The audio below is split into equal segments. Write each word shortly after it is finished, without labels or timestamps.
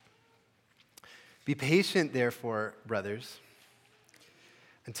Be patient, therefore, brothers,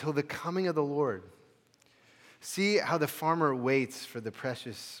 until the coming of the Lord. See how the farmer waits for the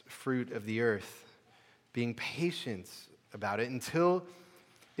precious fruit of the earth, being patient about it until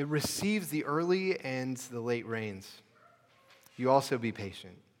it receives the early and the late rains. You also be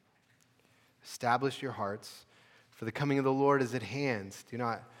patient. Establish your hearts, for the coming of the Lord is at hand. Do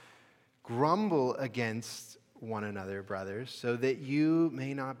not grumble against one another, brothers, so that you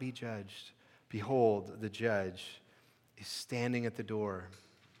may not be judged. Behold, the judge is standing at the door.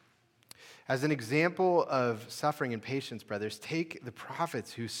 As an example of suffering and patience, brothers, take the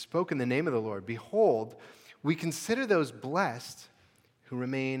prophets who spoke in the name of the Lord. Behold, we consider those blessed who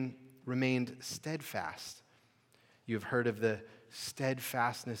remained steadfast. You have heard of the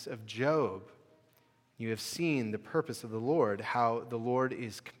steadfastness of Job. You have seen the purpose of the Lord, how the Lord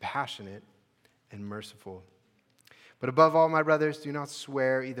is compassionate and merciful. But above all, my brothers, do not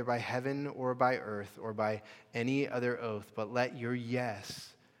swear either by heaven or by earth or by any other oath, but let your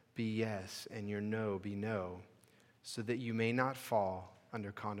yes be yes and your no be no, so that you may not fall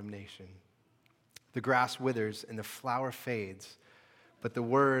under condemnation. The grass withers and the flower fades, but the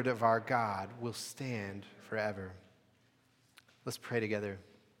word of our God will stand forever. Let's pray together.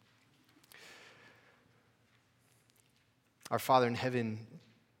 Our Father in heaven,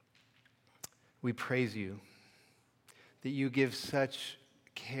 we praise you that you give such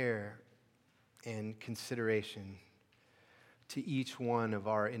care and consideration to each one of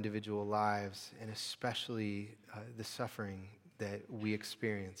our individual lives, and especially the suffering that we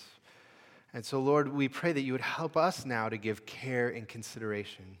experience. And so, Lord, we pray that you would help us now to give care and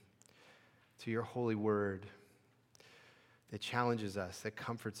consideration to your holy word that challenges us, that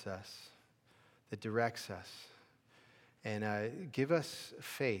comforts us, that directs us, and give us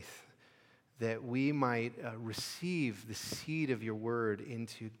faith that we might receive the seed of your word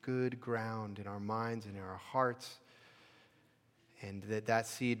into good ground in our minds and in our hearts, and that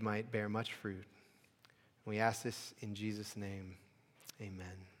seed might bear much fruit. We ask this in Jesus' name. Amen.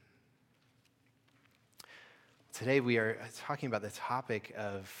 Today we are talking about the topic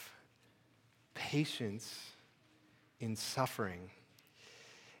of patience in suffering.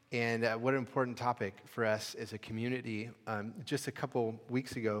 And what an important topic for us as a community. Just a couple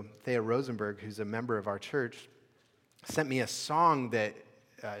weeks ago, Thea Rosenberg, who's a member of our church, sent me a song that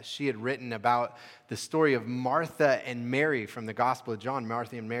she had written about the story of Martha and Mary from the Gospel of John.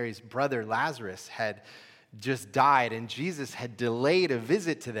 Martha and Mary's brother Lazarus had just died, and Jesus had delayed a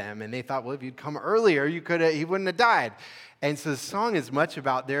visit to them, and they thought, well, if you'd come earlier, he wouldn't have died. And so the song is much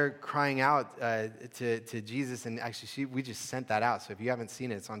about their crying out to Jesus, and actually we just sent that out. So if you haven't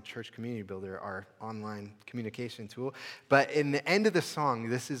seen it, it's on Church Community Builder, our online communication tool. But in the end of the song,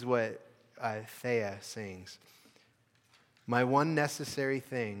 this is what Thea sings. My one necessary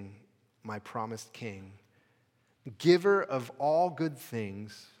thing, my promised King, giver of all good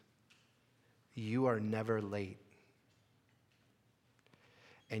things, you are never late,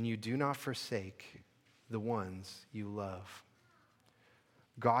 and you do not forsake the ones you love.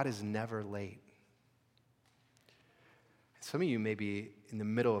 God is never late. Some of you may be in the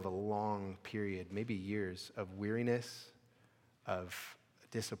middle of a long period, maybe years of weariness, of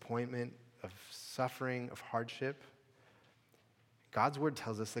disappointment, of suffering, of hardship. God's word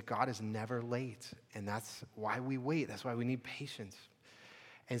tells us that God is never late, and that's why we wait. That's why we need patience.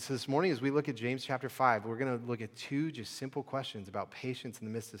 And so this morning, as we look at James chapter 5, we're going to look at two just simple questions about patience in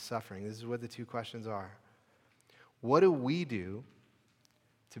the midst of suffering. This is what the two questions are. What do we do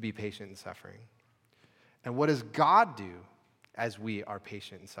to be patient in suffering? And what does God do as we are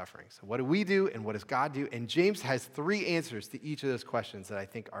patient in suffering? So what do we do, and what does God do? And James has three answers to each of those questions that I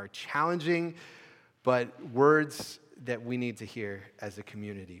think are challenging, but words that we need to hear as a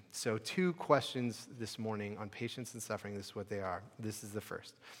community. So two questions this morning on patience and suffering. This is what they are. This is the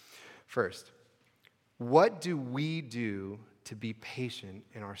first. First, what do we do to be patient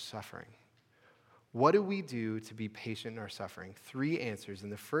in our suffering? What do we do to be patient in our suffering? Three answers,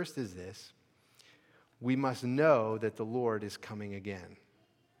 and the first is this: we must know that the Lord is coming again.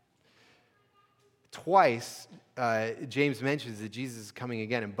 Twice, James mentions that Jesus is coming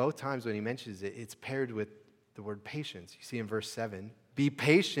again, and both times when he mentions it, it's paired with the word patience. You see in verse 7, be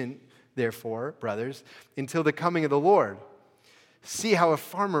patient, therefore, brothers, until the coming of the Lord. See how a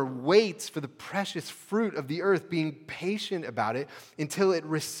farmer waits for the precious fruit of the earth, being patient about it until it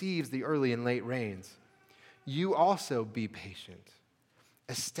receives the early and late rains. You also be patient.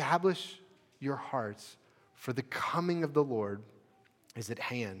 Establish your hearts, for the coming of the Lord is at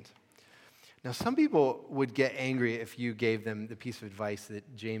hand. Now, some people would get angry if you gave them the piece of advice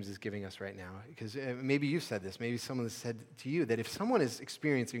that James is giving us right now, because maybe you said this, maybe someone has said to you that if someone is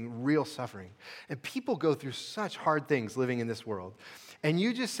experiencing real suffering, and people go through such hard things living in this world, and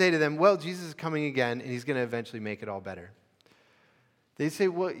you just say to them, well, Jesus is coming again, and he's going to eventually make it all better. They say,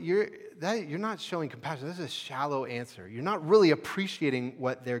 well, you're not showing compassion. This is a shallow answer. You're not really appreciating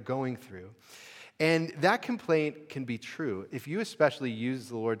what they're going through. And that complaint can be true if you especially use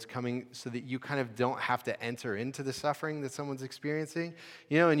the Lord's coming so that you kind of don't have to enter into the suffering that someone's experiencing,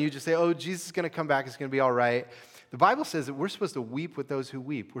 and you just say, oh, Jesus is going to come back, it's going to be all right. The Bible says that we're supposed to weep with those who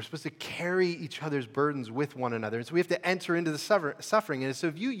weep. We're supposed to carry each other's burdens with one another. And so we have to enter into the suffering. And so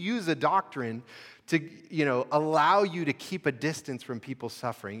if you use a doctrine to, allow you to keep a distance from people's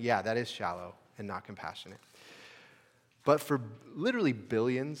suffering, yeah, that is shallow and not compassionate. But for literally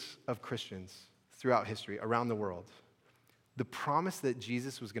billions of Christians throughout history, around the world, the promise that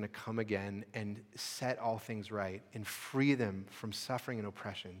Jesus was going to come again and set all things right and free them from suffering and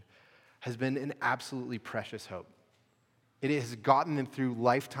oppression has been an absolutely precious hope. It has gotten them through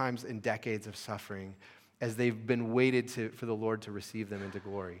lifetimes and decades of suffering as they've been waited for the Lord to receive them into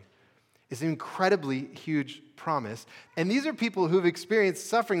glory. It's an incredibly huge promise. And these are people who've experienced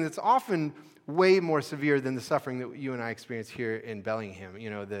suffering that's often way more severe than the suffering that you and I experience here in Bellingham,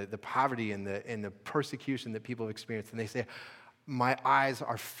 the poverty and the persecution that people have experienced. And they say, my eyes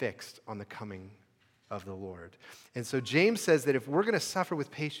are fixed on the coming of the Lord. And so James says that if we're going to suffer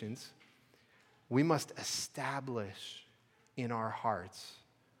with patience, we must establish in our hearts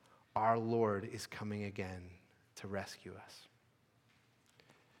our Lord is coming again to rescue us.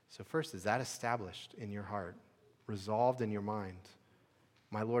 So first, is that established in your heart, resolved in your mind?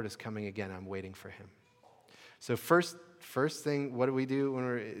 My Lord is coming again. I'm waiting for him. So first thing, what do we do when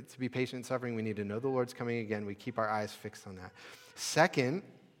we're to be patient in suffering? We need to know the Lord's coming again. We keep our eyes fixed on that. Second,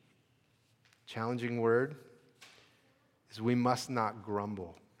 challenging word, is we must not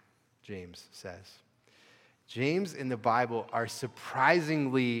grumble, James says. James in the Bible are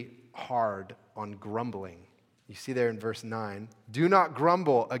surprisingly hard on grumbling. You see there in verse 9, do not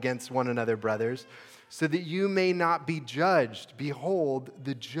grumble against one another, brothers, so that you may not be judged. Behold,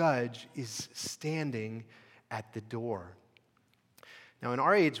 the judge is standing at the door. Now, in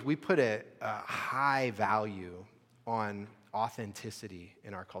our age, we put a high value on authenticity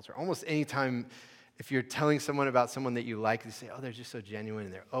in our culture. Almost any time, if you're telling someone about someone that you like, they say, oh, they're just so genuine,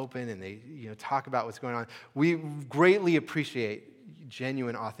 and they're open, and they talk about what's going on. We greatly appreciate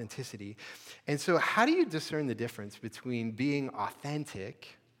genuine authenticity. And so how do you discern the difference between being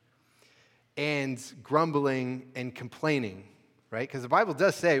authentic and grumbling and complaining, right? Because the Bible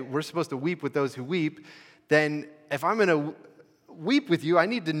does say we're supposed to weep with those who weep. Then if I'm going to weep with you, I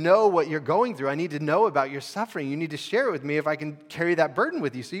need to know what you're going through. I need to know about your suffering. You need to share it with me if I can carry that burden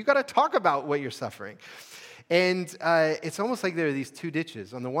with you. So you got to talk about what you're suffering. And it's almost like there are these two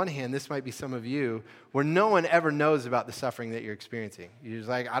ditches. On the one hand, this might be some of you where no one ever knows about the suffering that you're experiencing. You're just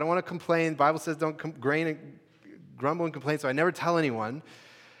like, I don't want to complain. The Bible says don't grumble and complain, so I never tell anyone.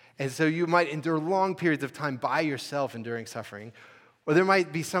 And so you might endure long periods of time by yourself enduring suffering. Or there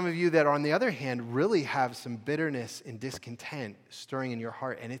might be some of you that, on the other hand, really have some bitterness and discontent stirring in your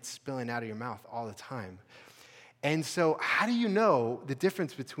heart, and it's spilling out of your mouth all the time. And so how do you know the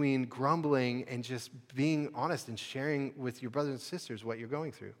difference between grumbling and just being honest and sharing with your brothers and sisters what you're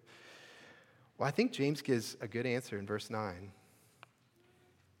going through? Well, I think James gives a good answer in verse 9.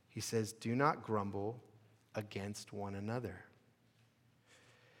 He says, do not grumble against one another.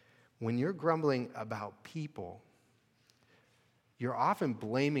 When you're grumbling about people, you're often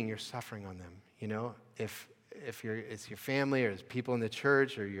blaming your suffering on them. If it's your family or it's people in the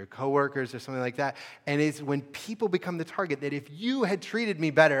church or your coworkers or something like that. And it's when people become the target that if you had treated me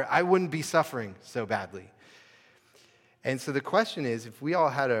better, I wouldn't be suffering so badly. And so the question is, if we all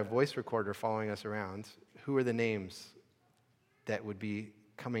had a voice recorder following us around, who are the names that would be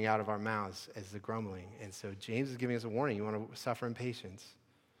coming out of our mouths as the grumbling? And so James is giving us a warning. You want to suffer in patience.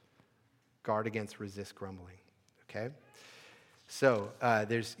 Guard against resist grumbling, okay? So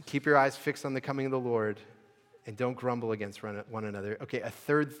keep your eyes fixed on the coming of the Lord and don't grumble against one another. Okay, a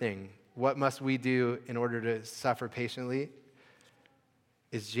third thing, what must we do in order to suffer patiently?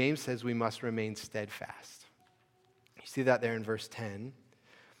 Is James says we must remain steadfast. You see that there in verse 10.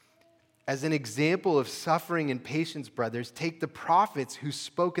 As an example of suffering and patience, brothers, take the prophets who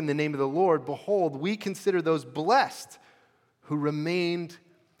spoke in the name of the Lord. Behold, we consider those blessed who remained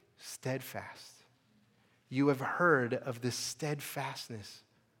steadfast. You have heard of the steadfastness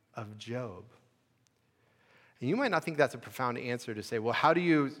of Job. And you might not think that's a profound answer to say, well, how do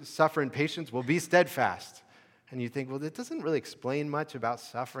you suffer in patience? Well, be steadfast. And you think, well, that doesn't really explain much about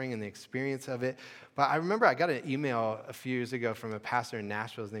suffering and the experience of it. But I remember I got an email a few years ago from a pastor in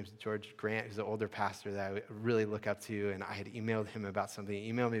Nashville. His name's George Grant. He's an older pastor that I really look up to. And I had emailed him about something.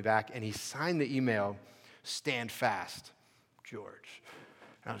 He emailed me back, and he signed the email, "Stand fast, George."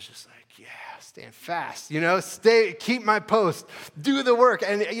 And I was just like, yeah, stand fast, keep my post, do the work.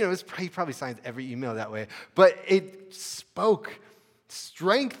 And, he probably signs every email that way. But it spoke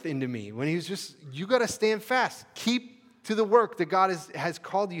strength into me when he was just, you got to stand fast. Keep to the work that God has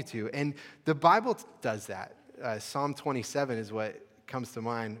called you to. And the Bible does that. Psalm 27 is what comes to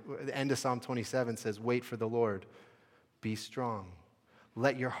mind. The end of Psalm 27 says, wait for the Lord. Be strong.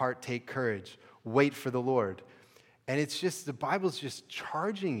 Let your heart take courage. Wait for the Lord. And it's just, the Bible's just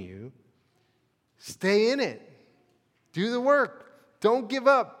charging you, stay in it. Do the work. Don't give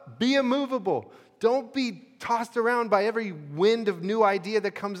up. Be immovable. Don't be tossed around by every wind of new idea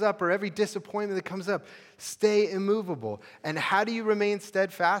that comes up or every disappointment that comes up. Stay immovable. And how do you remain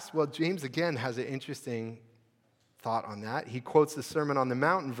steadfast? Well, James, again, has an interesting thought on that. He quotes the Sermon on the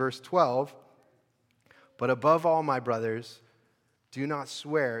Mount in verse 12. But above all, my brothers, do not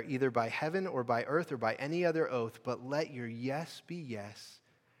swear either by heaven or by earth or by any other oath, but let your yes be yes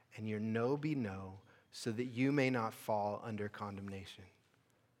and your no be no, so that you may not fall under condemnation.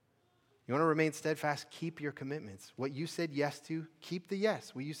 You want to remain steadfast? Keep your commitments. What you said yes to, keep the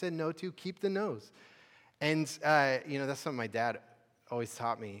yes. What you said no to, keep the no's. And, that's something my dad always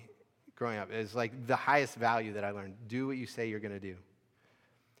taught me growing up. It's like the highest value that I learned. Do what you say you're going to do.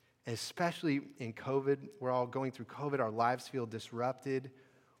 And especially in COVID, we're all going through COVID. Our lives feel disrupted.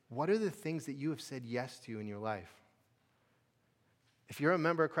 What are the things that you have said yes to in your life? If you're a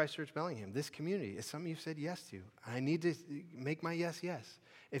member of Christ Church Bellingham, this community is something you've said yes to. I need to make my yes, yes.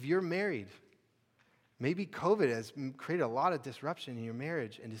 If you're married, maybe COVID has created a lot of disruption in your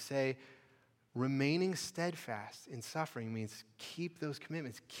marriage, and to say remaining steadfast in suffering means keep those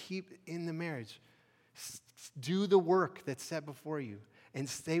commitments, keep in the marriage, do the work that's set before you, and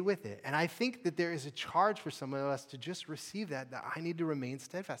stay with it. And I think that there is a charge for some of us to just receive that I need to remain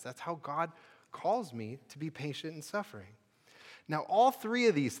steadfast. That's how God calls me to be patient in suffering. Now, all three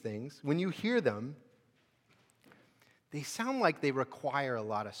of these things, when you hear them, they sound like they require a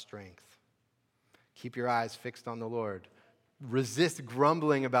lot of strength. Keep your eyes fixed on the Lord. Resist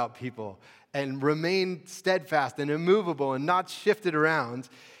grumbling about people. And remain steadfast and immovable and not shifted around.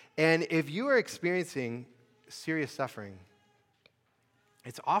 And if you are experiencing serious suffering,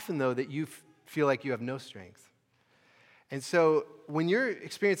 it's often, though, that you feel like you have no strength. And so when you're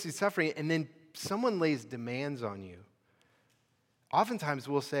experiencing suffering and then someone lays demands on you, oftentimes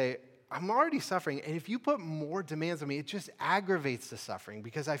we'll say, I'm already suffering, and if you put more demands on me, it just aggravates the suffering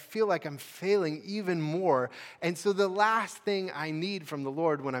because I feel like I'm failing even more. And so the last thing I need from the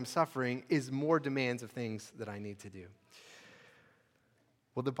Lord when I'm suffering is more demands of things that I need to do.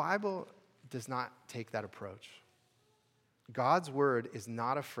 Well, the Bible does not take that approach. God's word is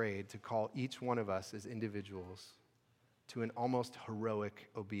not afraid to call each one of us as individuals to an almost heroic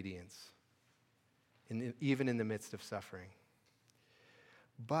obedience, even in the midst of suffering.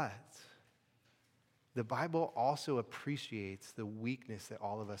 But the Bible also appreciates the weakness that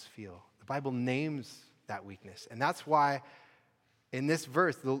all of us feel. The Bible names that weakness. And that's why in this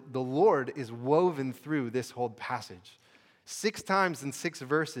verse, the Lord is woven through this whole passage. 6 times in 6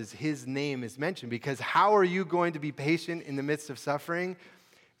 verses, his name is mentioned, because how are you going to be patient in the midst of suffering?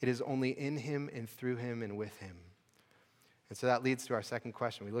 It is only in him and through him and with him. And so that leads to our second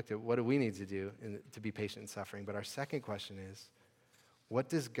question. We looked at what do we need to do to be patient in suffering. But our second question is, what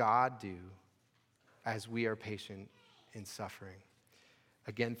does God do as we are patient in suffering?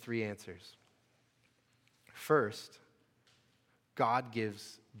 Again, 3 answers. First, God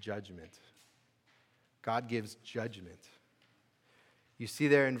gives judgment. God gives judgment. You see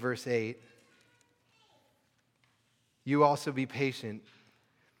there in verse 8, you also be patient.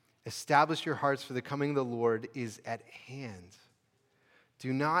 Establish your hearts, for the coming of the Lord is at hand.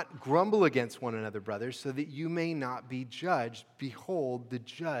 Do not grumble against one another, brothers, so that you may not be judged. Behold, the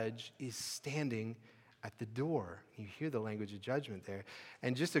judge is standing at the door. You hear the language of judgment there.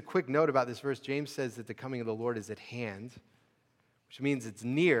 And just a quick note about this verse, James says that the coming of the Lord is at hand, which means it's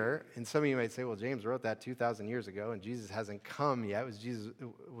near. And some of you might say, well, James wrote that 2,000 years ago, and Jesus hasn't come yet.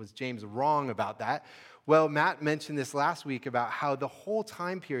 Was James wrong about that? Well, Matt mentioned this last week about how the whole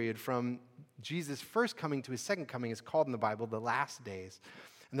time period from Jesus' first coming to his second coming is called in the Bible the last days.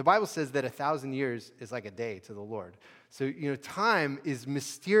 And the Bible says that 1,000 years is like a day to the Lord. So, time is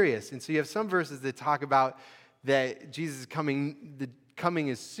mysterious. And so you have some verses that talk about that Jesus is coming, the coming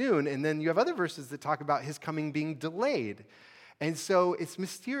is soon. And then you have other verses that talk about his coming being delayed. And so it's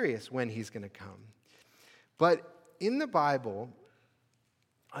mysterious when he's going to come. But in the Bible,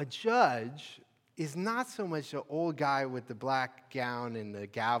 a judge is not so much an old guy with the black gown and the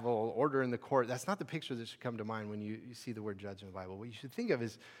gavel, order in the court. That's not the picture that should come to mind when you see the word judge in the Bible. What you should think of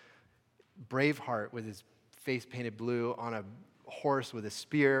is Braveheart with his face painted blue on a horse with a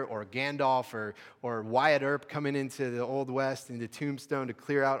spear, or Gandalf or Wyatt Earp coming into the Old West, into Tombstone to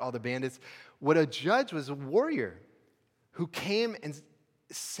clear out all the bandits. What a judge was a warrior who came and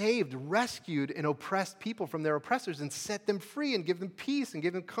saved, rescued, and oppressed people from their oppressors and set them free and give them peace and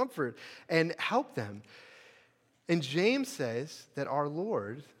give them comfort and help them. And James says that our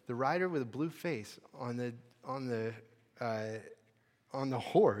Lord, the rider with a blue face on the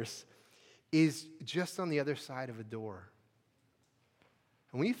horse, is just on the other side of a door.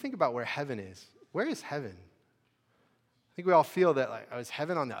 And when you think about where heaven is, where is heaven? I think we all feel that, like, is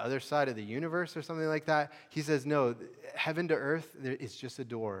heaven on the other side of the universe or something like that? He says, no, heaven to earth, there is just a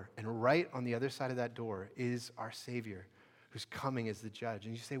door. And right on the other side of that door is our Savior, who's coming as the judge.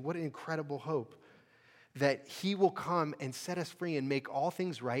 And you say, what an incredible hope that he will come and set us free and make all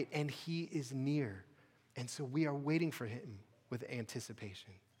things right, and he is near. And so we are waiting for him with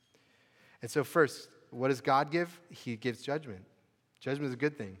anticipation. And so first, what does God give? He gives judgment. Judgment is a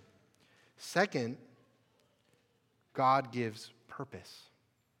good thing. Second, God gives purpose.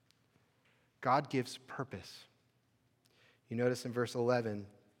 God gives purpose. You notice in verse 11,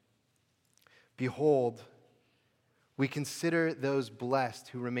 behold, we consider those blessed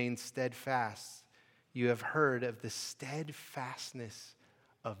who remain steadfast. You have heard of the steadfastness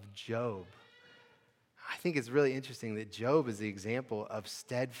of Job. I think it's really interesting that Job is the example of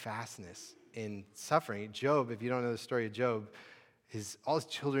steadfastness in suffering. Job, if you don't know the story of Job, all his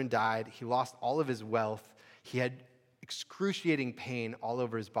children died. He lost all of his wealth. He had excruciating pain all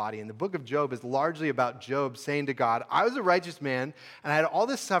over his body. And the book of Job is largely about Job saying to God, I was a righteous man, and I had all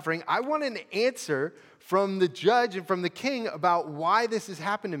this suffering. I want an answer from the judge and from the king about why this has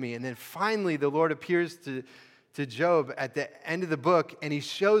happened to me. And then finally, the Lord appears to Job at the end of the book, and he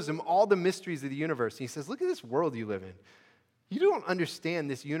shows him all the mysteries of the universe. And he says, look at this world you live in. You don't understand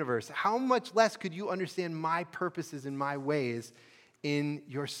this universe. How much less could you understand my purposes and my ways in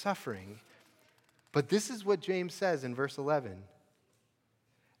your suffering? But this is what James says in verse 11.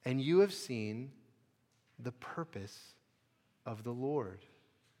 And you have seen the purpose of the Lord.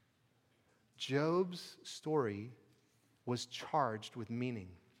 Job's story was charged with meaning,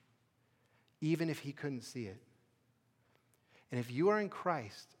 even if he couldn't see it. And if you are in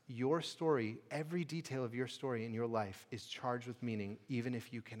Christ, your story, every detail of your story in your life is charged with meaning, even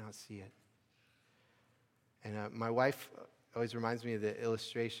if you cannot see it. And my wife always reminds me of the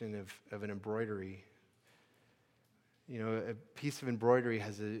illustration of an embroidery. You know, a piece of embroidery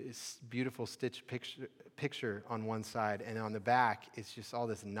has a beautiful stitch picture on one side, and on the back, it's just all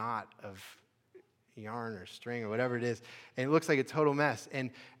this knot of yarn or string or whatever it is, and it looks like a total mess.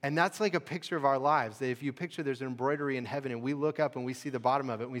 And that's like a picture of our lives. That if you picture there's an embroidery in heaven, and we look up and we see the bottom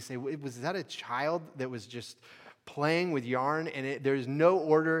of it, and we say, was that a child that was just playing with yarn, and there's no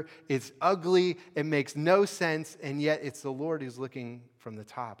order, it's ugly, it makes no sense, and yet it's the Lord who's looking from the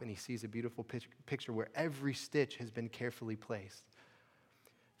top, and he sees a beautiful picture where every stitch has been carefully placed.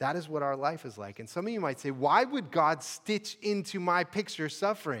 That is what our life is like. And some of you might say, why would God stitch into my picture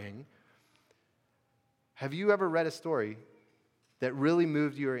suffering? Have you ever read a story that really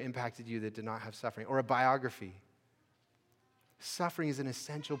moved you or impacted you that did not have suffering, or a biography? Suffering is an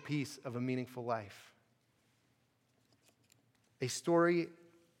essential piece of a meaningful life. A story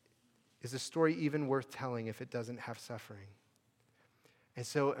is a story even worth telling if it doesn't have suffering. And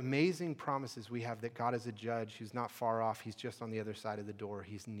so amazing promises we have that God is a judge who's not far off. He's just on the other side of the door.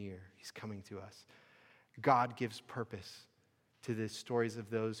 He's near. He's coming to us. God gives purpose to the stories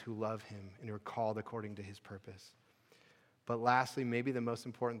of those who love him and who are called according to his purpose. But lastly, maybe the most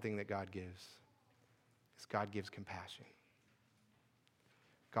important thing that God gives is God gives compassion.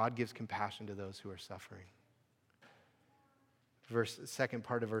 God gives compassion to those who are suffering. Second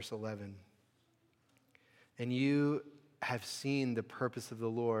part of verse 11. And you have seen the purpose of the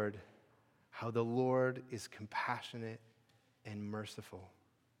Lord, how the Lord is compassionate and merciful.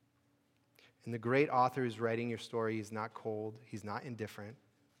 And the great author who's writing your story, he's not cold, he's not indifferent.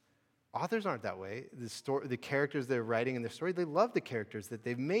 Authors aren't that way. The characters they're writing in their story, they love the characters that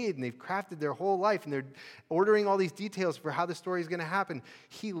they've made, and they've crafted their whole life, and they're ordering all these details for how the story is going to happen.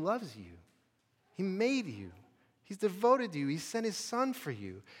 He loves you. He made you. He's devoted to you. He sent his son for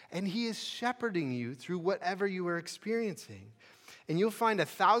you. And he is shepherding you through whatever you are experiencing. And you'll find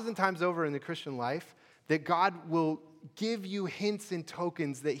 1,000 times over in the Christian life that God will give you hints and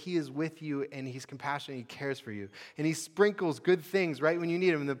tokens that he is with you and he's compassionate, he cares for you. And he sprinkles good things right when you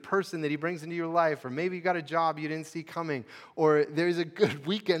need them. And the person that he brings into your life, or maybe you got a job you didn't see coming, or there's a good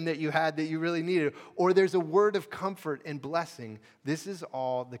weekend that you had that you really needed, or there's a word of comfort and blessing. This is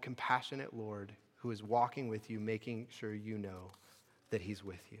all the compassionate Lord who is walking with you, making sure you know that he's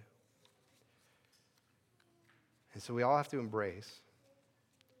with you. And so we all have to embrace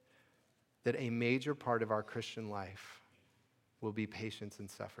that a major part of our Christian life will be patience and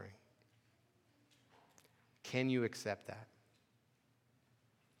suffering. Can you accept that?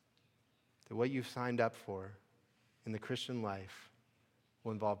 That what you've signed up for in the Christian life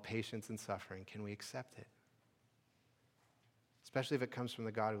will involve patience and suffering. Can we accept it? Especially if it comes from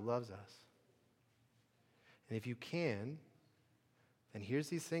the God who loves us. And if you can, then here's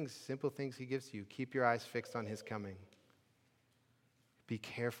these things, simple things he gives to you. Keep your eyes fixed on his coming. Be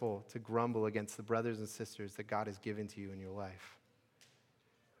careful to grumble against the brothers and sisters that God has given to you in your life.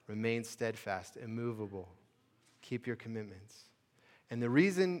 Remain steadfast, immovable. Keep your commitments. And the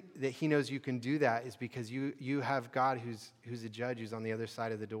reason that he knows you can do that is because you have God who's a judge, who's on the other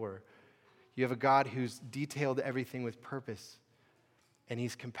side of the door. You have a God who's detailed everything with purpose, and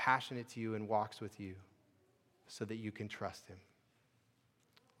he's compassionate to you and walks with you so that you can trust him.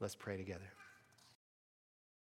 Let's pray together.